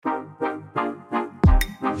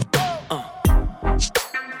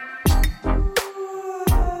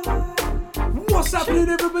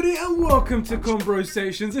everybody, and welcome to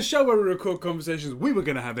Conversations, a show where we record conversations we were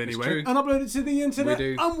going to have anyway and upload it to the internet.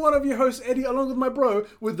 We do. I'm one of your hosts, Eddie, along with my bro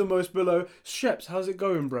with the most below, Sheps. How's it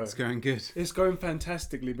going, bro? It's going good. It's going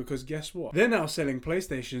fantastically because guess what? They're now selling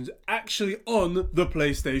PlayStations actually on the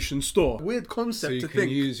PlayStation Store. Weird concept So you to can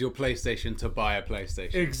think. use your PlayStation to buy a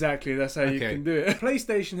PlayStation. Exactly, that's how you can do it.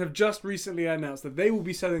 PlayStation have just recently announced that they will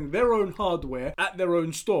be selling their own hardware at their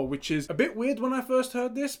own store, which is a bit weird when I first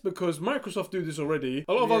heard this because Microsoft do this already.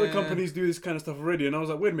 A lot of other companies do this kind of stuff already, and I was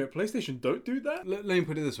like, wait a minute, PlayStation don't do that? Let me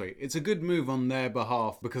put it this way. It's a good move on their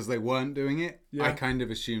behalf because they weren't doing it. Yeah. I kind of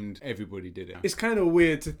assumed everybody did it. It's kind of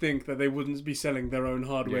weird to think that they wouldn't be selling their own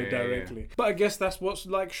hardware directly. But I guess that's what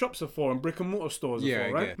like shops are for and brick and mortar stores are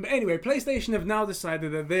for, right? Yeah. But anyway, PlayStation have now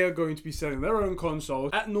decided that they are going to be selling their own console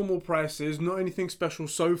at normal prices, not anything special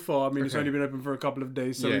so far. I mean, it's only been open for a couple of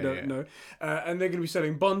days, so we don't know. And they're going to be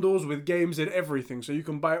selling bundles with games and everything. So you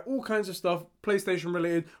can buy all kinds of stuff, PlayStation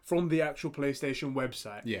related, from the actual PlayStation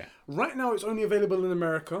website. Yeah. Right now, it's only available in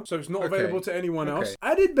America, so it's not available to anyone else.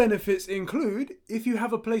 Added benefits include, if you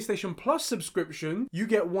have a PlayStation Plus subscription, you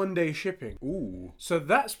get 1 day shipping. Ooh. So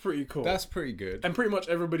that's pretty cool. That's pretty good. And pretty much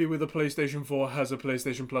everybody with a PlayStation 4 has a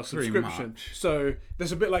PlayStation Plus subscription. much. So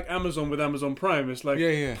there's a bit like Amazon with Amazon Prime. It's like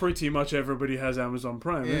pretty much everybody has Amazon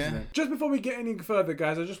Prime, isn't it? Just before we get any further,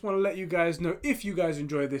 guys, I just want to let you guys know, if you guys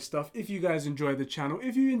enjoy this stuff, if you guys enjoy the channel,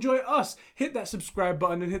 if you enjoy us, hit that subscribe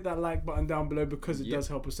button and hit that like button down below because it does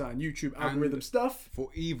help us out on YouTube algorithm stuff. For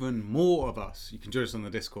even more of us, you can join us on the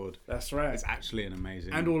Discord. That's right. It's actually an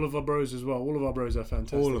amazing... And all of our bros as well. All of our bros are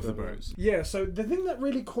fantastic. All of the bros. Yeah, so the thing that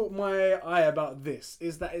really caught my eye about this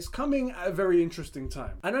is that it's coming at a very interesting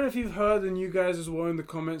time. I don't know if you've heard, and you guys as well in the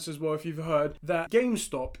comments as well, if you've heard, that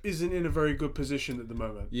GameStop isn't in a very good position at the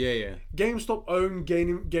moment. Yeah. GameStop owned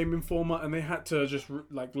Game Informer, and they had to just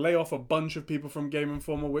lay off a bunch of people from Game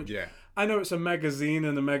Informer, which I know it's a magazine,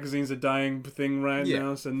 and the magazine's a dying thing right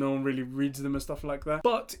now, so no one really reads them and stuff like that.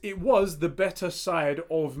 But it was the better side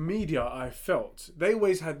of media, I felt. They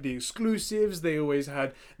always had the exclusives, they always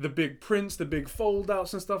had the big prints, the big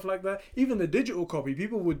fold-outs and stuff like that. Even the digital copy,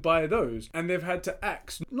 people would buy those. And they've had to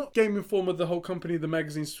axe, not Game Informer, the whole company, the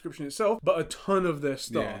magazine subscription itself, but a ton of their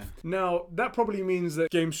stuff. Yeah. Now, that probably means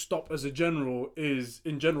that GameStop as a general is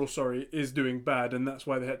doing bad, and that's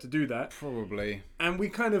why they had to do that. Probably. And we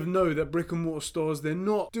kind of know that brick and mortar stores, they're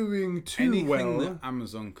not doing too well. Anything that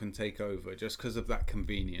Amazon can take over just because of that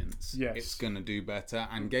convenience, it's going to do better.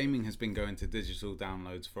 And gaming has been going to digital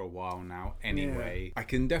downloads for a while now anyway. I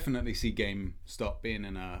can definitely see GameStop being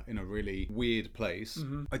in a really weird place.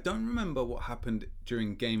 I don't remember what happened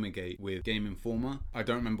during Gamergate with Game Informer. I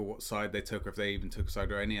don't remember what side they took, or if they even took a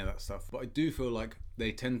side or any of that stuff. But I do feel like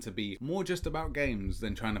they tend to be more just about games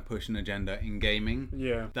than trying to push an agenda in gaming.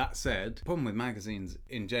 Yeah. That said, the problem with magazines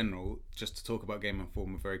in general, just to talk about Game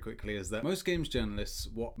Informer very quickly, is that most games journalists,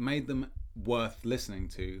 what made them worth listening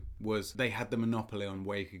to was they had the monopoly on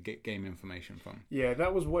where you could get game information from. Yeah,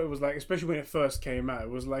 that was what it was like, especially when it first came out. It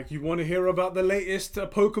was like, you want to hear about the latest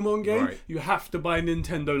Pokemon game? Right. You have to buy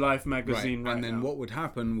Nintendo Life magazine right now. And then what would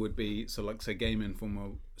happen would be, so like say Game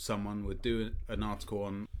Informer, someone would do an article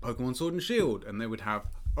on Pokemon Sword and Shield, and they would have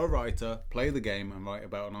a writer play the game and write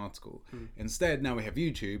about an article. Instead, now we have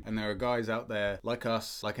YouTube, and there are guys out there like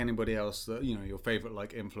us, like anybody else, that, you know, your favorite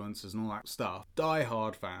like influencers and all that stuff,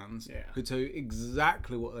 die-hard fans who tell you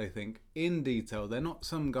exactly what they think in detail. They're not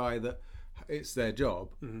some guy that it's their job.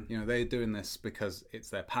 You know, they're doing this because it's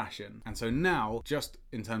their passion. And so now, just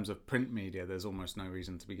in terms of print media, there's almost no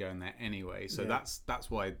reason to be going there anyway. So that's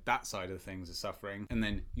why that side of things is suffering. And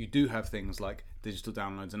then you do have things like digital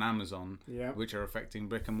downloads and Amazon, which are affecting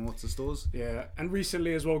brick and mortar stores. Yeah, and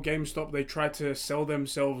recently as well, GameStop, they tried to sell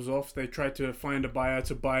themselves off. They tried to find a buyer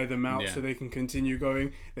to buy them out so they can continue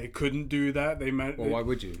going. They couldn't do that. Why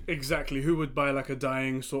would you? Exactly. Who would buy like a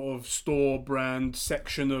dying sort of store brand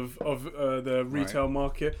section of the retail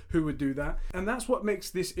market? Who would do that? And that's what makes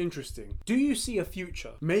this interesting. Do you see a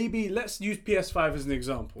future? Maybe let's use PS5 as an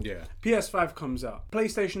example. Yeah. PS5 comes out.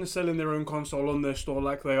 PlayStation is selling their own console on their store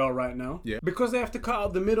like they are right now. Yeah. Because they have to cut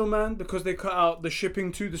out the middleman, because they cut out the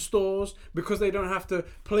shipping to the stores, because they don't have to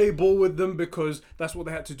play ball with them, because that's what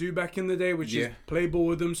they had to do back in the day, which is play ball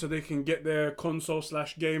with them so they can get their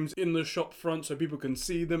console/games in the shop front so people can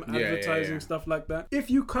see them, advertising, stuff like that. If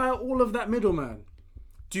you cut out all of that middleman,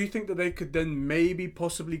 do you think that they could then maybe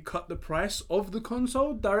possibly cut the price of the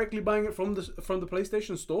console directly buying it from the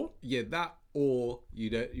PlayStation Store? Yeah, that, or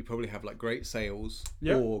you probably have like great sales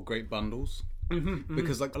or great bundles.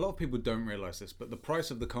 Because like a lot of people don't realize this, but the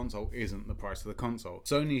price of the console isn't the price of the console.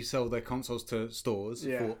 Sony sell their consoles to stores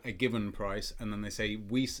for a given price, and then they say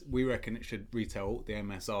we reckon it should retail the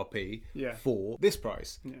MSRP for this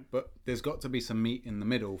price. But there's got to be some meat in the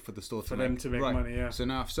middle for the store to make money. So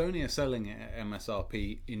now if Sony are selling it at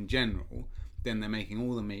MSRP in general, then they're making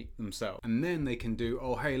all the meat themselves. And then they can do,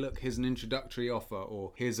 oh, hey, look, here's an introductory offer,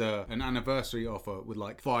 or here's an anniversary offer with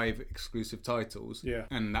like 5 exclusive titles. Yeah.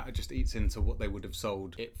 And that just eats into what they would have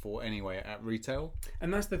sold it for anyway at retail.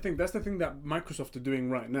 And that's the thing. That's the thing that Microsoft are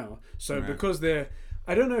doing right now. So because they're...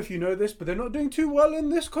 I don't know if you know this, but they're not doing too well in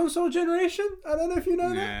this console generation. I don't know if you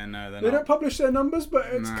know that. No, they don't publish their numbers, but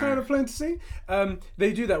it's kind of plain to see.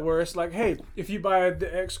 They do that where it's like, hey, if you buy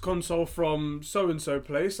the X console from so-and-so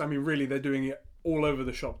place, I mean, really, they're doing it all over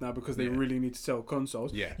the shop now because they really need to sell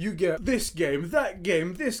consoles. Yeah. You get this game, that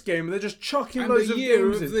game, this game. They're just chucking loads of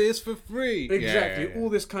games in. This for free. Exactly, all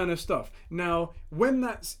this kind of stuff. Now, when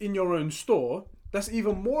that's in your own store, that's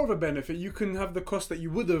even more of a benefit. You can have the cost that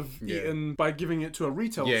you would have eaten by giving it to a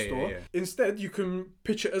retail store. Instead, you can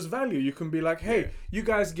pitch it as value. You can be like, hey, you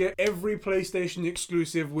guys get every PlayStation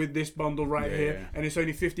exclusive with this bundle here, and it's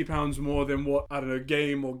only £50 more than what, I don't know,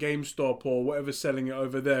 Game or GameStop or whatever's selling it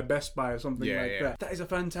over there, Best Buy or something that. That is a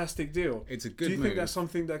fantastic deal. It's a good move. Do you think that's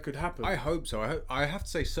something that could happen? I hope so. I have to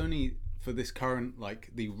say, Sony... for this current,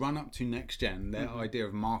 like, the run-up to next gen, their idea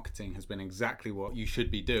of marketing has been exactly what you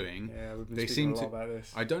should be doing. Yeah, we've been speaking a lot about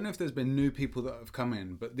this. I don't know if there's been new people that have come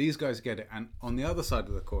in, but these guys get it. And on the other side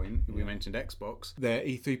of the coin, we mentioned Xbox, their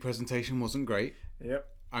E3 presentation wasn't great. Yep.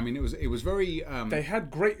 I mean, it was very... they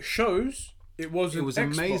had great shows. It was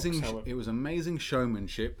amazing. It was amazing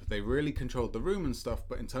showmanship. They really controlled the room and stuff,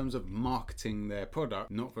 but in terms of marketing their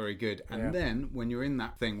product, not very good. And then, when you're in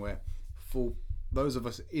that thing where... for those of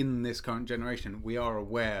us in this current generation, we are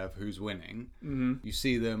aware of who's winning. You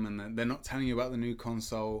see them and they're not telling you about the new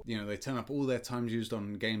console. You know, they turn up all their times used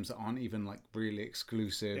on games that aren't even like really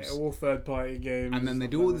exclusives. All third-party games. And then they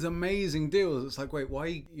do all these amazing deals. It's like, wait,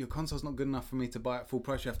 why your console's not good enough for me to buy at full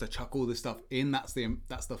price? You have to chuck all this stuff in. That's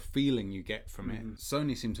the feeling you get from it.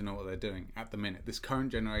 Sony seem to know what they're doing at the minute. This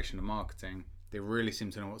current generation of marketing, they really seem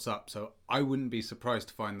to know what's up. So I wouldn't be surprised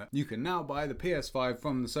to find that you can now buy the PS5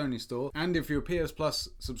 from the Sony store. And if you're a PS Plus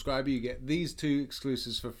subscriber, you get these 2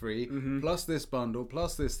 exclusives for free, plus this bundle,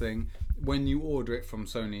 plus this thing, when you order it from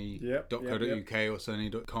Sony.co.uk or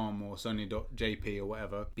Sony.com or Sony.jp or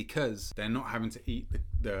whatever, because they're not having to eat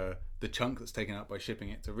the chunk that's taken up by shipping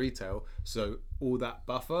it to retail. So all that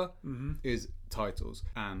buffer is titles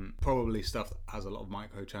and probably stuff that has a lot of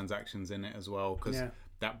microtransactions in it as well, because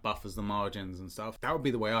that buffers the margins and stuff. That would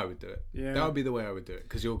be the way I would do it. That would be the way I would do it,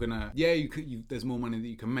 because you're gonna there's more money that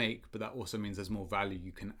you can make, but that also means there's more value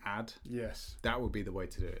you can add. Yes, that would be the way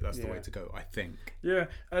to do it. That's the way to go, I think.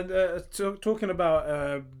 And talking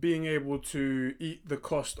about being able to eat the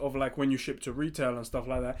cost of like when you ship to retail and stuff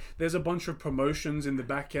like that, there's a bunch of promotions in the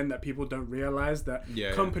back end that people don't realize that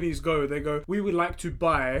companies go, we would like to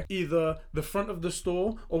buy either the front of the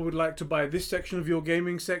store, or we'd like to buy this section of your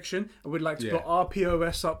gaming section, and we'd like to put our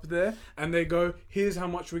POS up there, and they go, here's how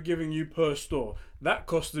much we're giving you per store. That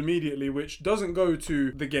costs immediately, which doesn't go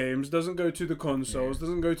to the games, doesn't go to the consoles,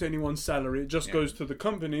 doesn't go to anyone's salary. It just goes to the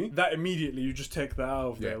company. That immediately, you just take that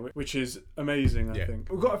out of there, which is amazing, I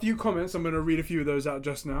think. We've got a few comments. I'm going to read a few of those out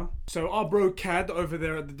just now. So our bro Cad over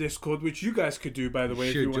there at the Discord, which you guys could do, by the way,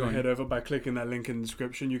 if you want to head over by clicking that link in the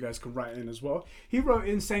description. You guys can write in as well. He wrote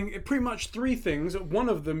in saying pretty much 3 things. One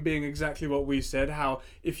of them being exactly what we said, how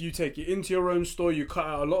if you take it into your own store, you cut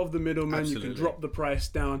out a lot of the middlemen, you can drop the price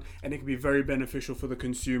down, and it can be very beneficial for the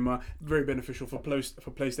consumer, very beneficial for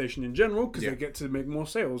PlayStation in general, because they get to make more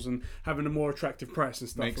sales and having a more attractive price and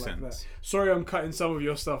stuff that. Sorry I'm cutting some of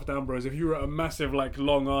your stuff down, bros. If you wrote a massive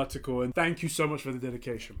long article, and thank you so much for the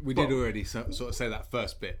dedication. We did already sort of say that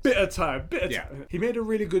first bit. Bit of time. He made a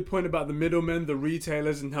really good point about the middlemen, the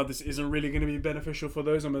retailers, and how this isn't really going to be beneficial for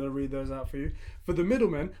those. I'm going to read those out for you. For the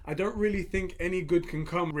middlemen, I don't really think any good can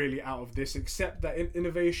come really out of this, except that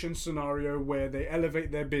innovation scenario where they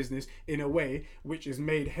elevate their business in a way which is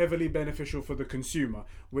made heavily beneficial for the consumer,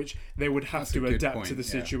 which they would have to adapt to the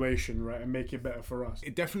situation, right, and make it better for us.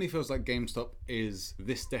 It definitely feels like GameStop is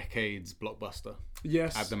this decade's Blockbuster.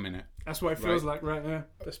 Yes. At the minute. That's what it feels like right now.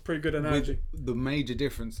 That's a pretty good analogy. With the major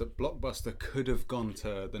difference that Blockbuster could have gone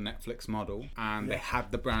to the Netflix model, and they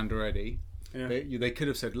had the brand already. Yeah. They could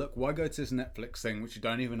have said, look, why go to this Netflix thing, which you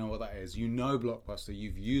don't even know what that is? You know Blockbuster,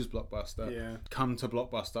 you've used Blockbuster. Yeah. Come to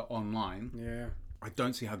Blockbuster online. Yeah. I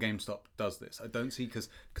don't see how GameStop does this. I don't see, because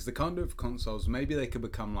they can't do it for consoles. Maybe they could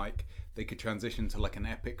become they could transition to like an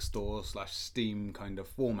Epic Store / Steam kind of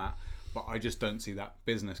format. but I just don't see that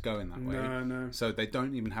business going that way. No. So they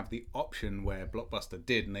don't even have the option where Blockbuster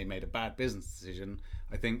did, and they made a bad business decision.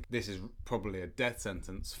 I think this is probably a death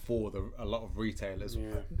sentence for a lot of retailers.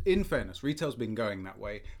 Yeah. In fairness, retail's been going that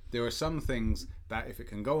way. There are some things that if it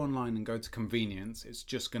can go online and go to convenience, it's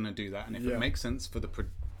just going to do that. And if it makes sense for the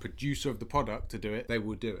producer of the product to do it, they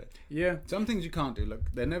will do it. Yeah. Some things you can't do. Look,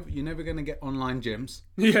 you're never going to get online gyms.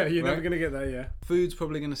 Yeah, you're never going to get that, yeah. Food's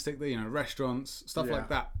probably going to stick there, restaurants, stuff like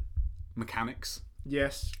that. Mechanics.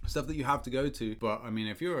 Yes. Stuff that you have to go to. But, I mean,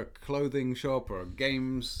 if you're a clothing shop or a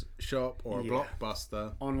games shop or a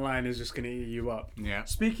Blockbuster... Online is just going to eat you up. Yeah.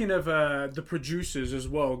 Speaking of the producers as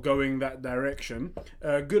well going that direction,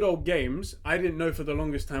 Good Old Games, I didn't know for the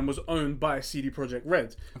longest time, was owned by CD Projekt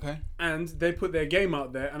Red. Okay. And they put their game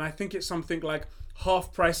out there, and I think it's something like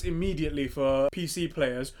half price immediately for PC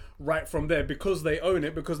players right from there, because they own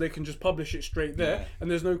it, because they can just publish it straight there,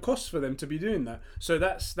 and there's no cost for them to be doing that. So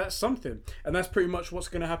that's something, and that's pretty much what's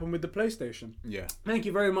going to happen with the PlayStation. Yeah. Thank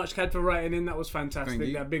you very much, Cad, for writing in. That was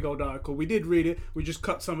fantastic. That big old article. We did read it. We just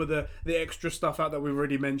cut some of the extra stuff out that we've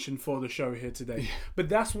already mentioned for the show here today. But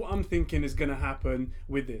that's what I'm thinking is going to happen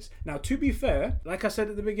with this. Now, to be fair, like I said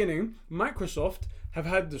at the beginning, Microsoft have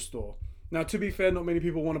had the store. Now, to be fair, not many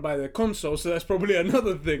people want to buy their console, so that's probably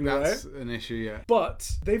another thing, that's an issue, yeah. But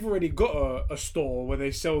they've already got a store where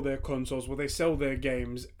they sell their consoles, where they sell their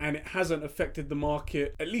games, and it hasn't affected the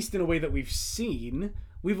market, at least in a way that we've seen.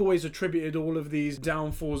 We've always attributed all of these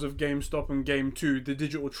downfalls of GameStop and Game to the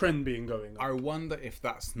digital trend being going up. I wonder if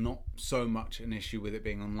that's not so much an issue with it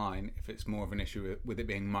being online, if it's more of an issue with it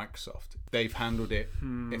being Microsoft. They've handled it,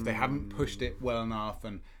 if they haven't pushed it well enough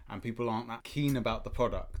and people aren't that keen about the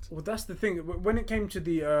product. Well, that's the thing. When it came to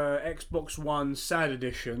the Xbox One SAD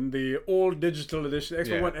edition, the all digital edition,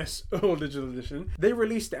 Xbox One S all digital edition, they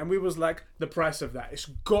released it and we was like, the price of that, it's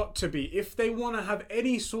got to be, if they want to have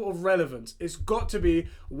any sort of relevance, it's got to be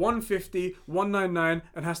 $150, $199,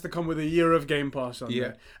 and has to come with a year of Game Pass on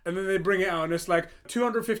there. And then they bring it out and it's like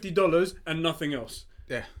 $250 and nothing else.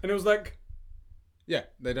 Yeah. And it was like, yeah,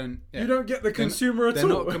 they don't... Yeah. You don't get the consumer at all.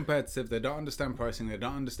 They're not competitive. They don't understand pricing. They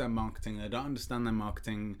don't understand marketing. They don't understand their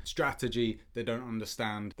marketing strategy. They don't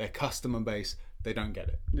understand their customer base. They don't get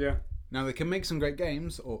it. Yeah. Now, they can make some great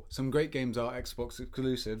games, or some great games are Xbox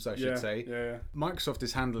exclusives, I should say. Yeah. Microsoft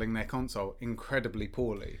is handling their console incredibly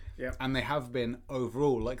poorly. Yeah. And they have been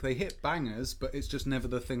overall. Like, they hit bangers, but it's just never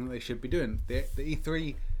the thing that they should be doing. The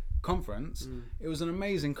E3 conference, it was an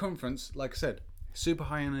amazing conference, like I said. Super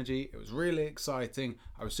high energy, it was really exciting,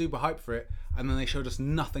 I was super hyped for it, and then they showed us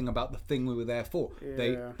nothing about the thing we were there for.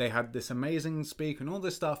 They had this amazing speak and all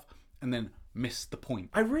this stuff, and then missed the point.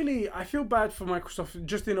 I feel bad for Microsoft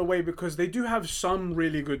just in a way, because they do have some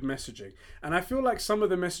really good messaging, and I feel like some of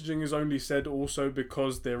the messaging is only said also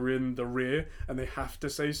because they're in the rear and they have to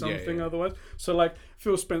say something otherwise. So like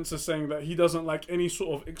Phil Spencer saying that he doesn't like any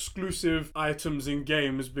sort of exclusive items in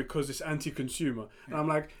games because it's anti-consumer, and I'm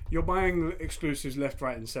like, you're buying exclusives left,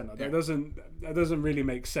 right and centre. That doesn't really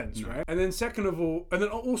make sense, right? And then second of all, and then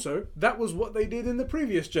also that was what they did in the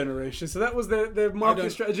previous generation, so that was their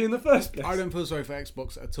market strategy in the first place. I don't feel sorry for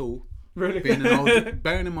Xbox at all. Really?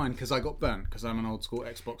 Bearing in mind, because I got burnt, because I'm an old school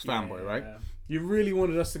Xbox fanboy, right? You really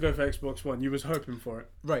wanted us to go for Xbox One. You was hoping for it.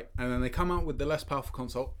 Right, and then they come out with the less powerful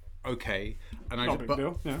console. Okay. And Not a big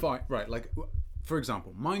deal. Yeah. Fine. Right, like, for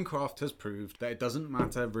example, Minecraft has proved that it doesn't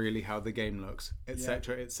matter really how the game looks,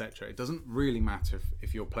 etc., etc. It doesn't really matter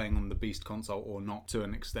if you're playing on the Beast console or not, to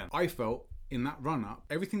an extent. I felt in that run-up,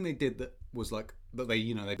 everything they did that was like, that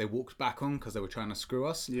they walked back on because they were trying to screw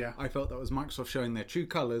us. Yeah. I felt that was Microsoft showing their true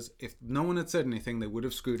colours. If no one had said anything, they would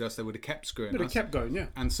have screwed us. They would have kept screwing us. Would have kept going, yeah.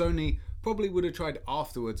 And Sony probably would have tried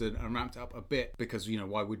afterwards and ramped up a bit, because,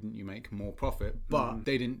 why wouldn't you make more profit? But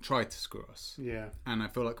they didn't try to screw us. Yeah. And I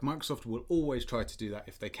feel like Microsoft will always try to do that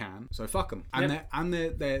if they can. So fuck them. And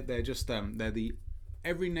they're just they're the...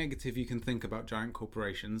 Every negative you can think about giant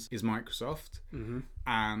corporations is Microsoft,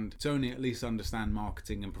 and Sony at least understand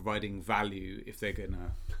marketing and providing value if they're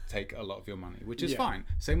gonna take a lot of your money, which is fine.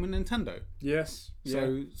 Same with Nintendo. Yes.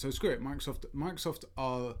 So screw it. Microsoft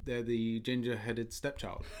they're the ginger-headed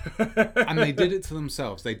stepchild, and they did it to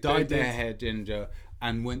themselves. They dyed their hair ginger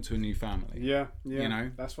and went to a new family. Yeah.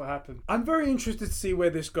 That's what happened. I'm very interested to see where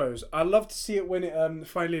this goes. I love to see it when it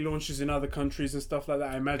finally launches in other countries and stuff like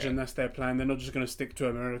that. I imagine that's their plan. They're not just going to stick to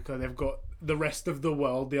America. They've got the rest of the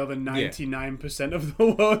world, the other 99% of the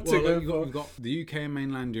world to go for. We've got the UK and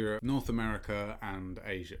mainland Europe, North America and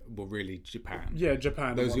Asia. Well, really Japan. Yeah,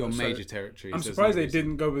 Japan. Those are your major territories. I'm surprised they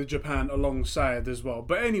didn't go with Japan alongside as well.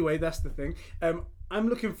 But anyway, that's the thing. I'm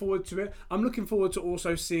looking forward to it. I'm looking forward to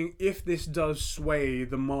also seeing if this does sway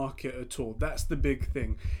the market at all. That's the big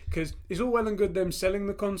thing, because it's all well and good them selling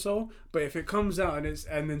the console, but if it comes out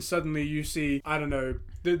and then suddenly you see, I don't know,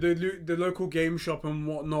 the local game shop and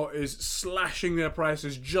whatnot is slashing their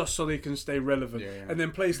prices just so they can stay relevant, and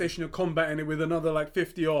then PlayStation are combating it with another like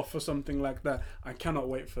 50 off or something like that. I cannot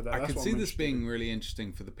wait for that. I could see this being really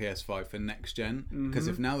interesting for the PS5 for next gen, because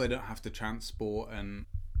if now they don't have to transport and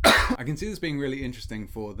I can see this being really interesting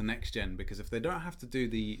for the next gen, because if they don't have to do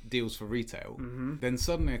the deals for retail, then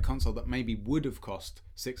suddenly a console that maybe would have cost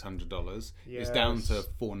 $600 is down to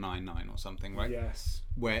 $499 or something, right? Yes.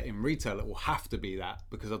 Where in retail it will have to be that,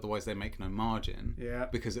 because otherwise they make no margin. Yeah.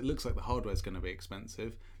 Because it looks like the hardware is going to be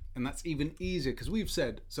expensive. And that's even easier, because we've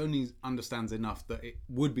said Sony understands enough that it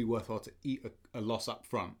would be worthwhile to eat a loss up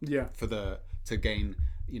front to gain,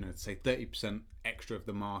 say 30% extra of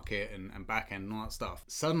the market and back end and all that stuff.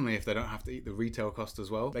 Suddenly, if they don't have to eat the retail cost as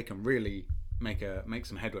well, they can really make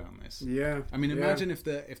some headway on this. Yeah. I mean, imagine if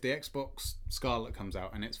the Xbox Scarlet comes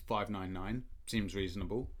out and it's $599, seems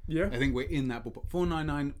reasonable. Yeah. I think we're in that ballpark.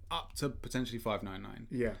 $499 up to potentially $599.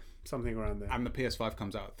 Yeah, something around there. And the PS5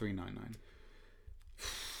 comes out at $399.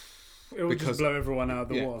 It will just blow everyone out of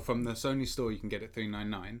the water. From the Sony store, you can get it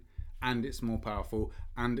 $399, and it's more powerful,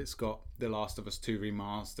 and it's got The Last of Us 2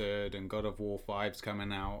 remastered, and God of War 5's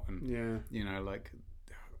coming out, and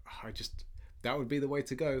that would be the way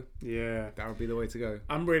to go. Yeah. That would be the way to go.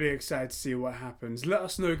 I'm really excited to see what happens. Let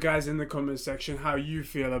us know, guys, in the comment section how you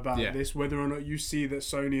feel about this, whether or not you see that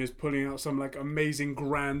Sony is pulling out some like amazing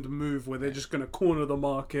grand move where they're just going to corner the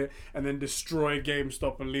market and then destroy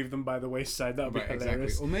GameStop and leave them by the wayside. That would be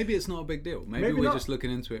hilarious. Exactly. Or maybe it's not a big deal. Maybe we're just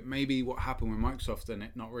looking into it. Maybe what happened with Microsoft and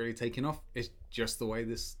it not really taking off is just the way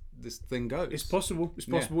this thing goes. It's possible. It's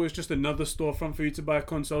possible. It's just another storefront for you to buy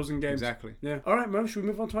consoles and games. Exactly. Yeah. All right, man. Should we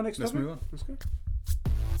move on to our next topic? Let's move on. Let's go.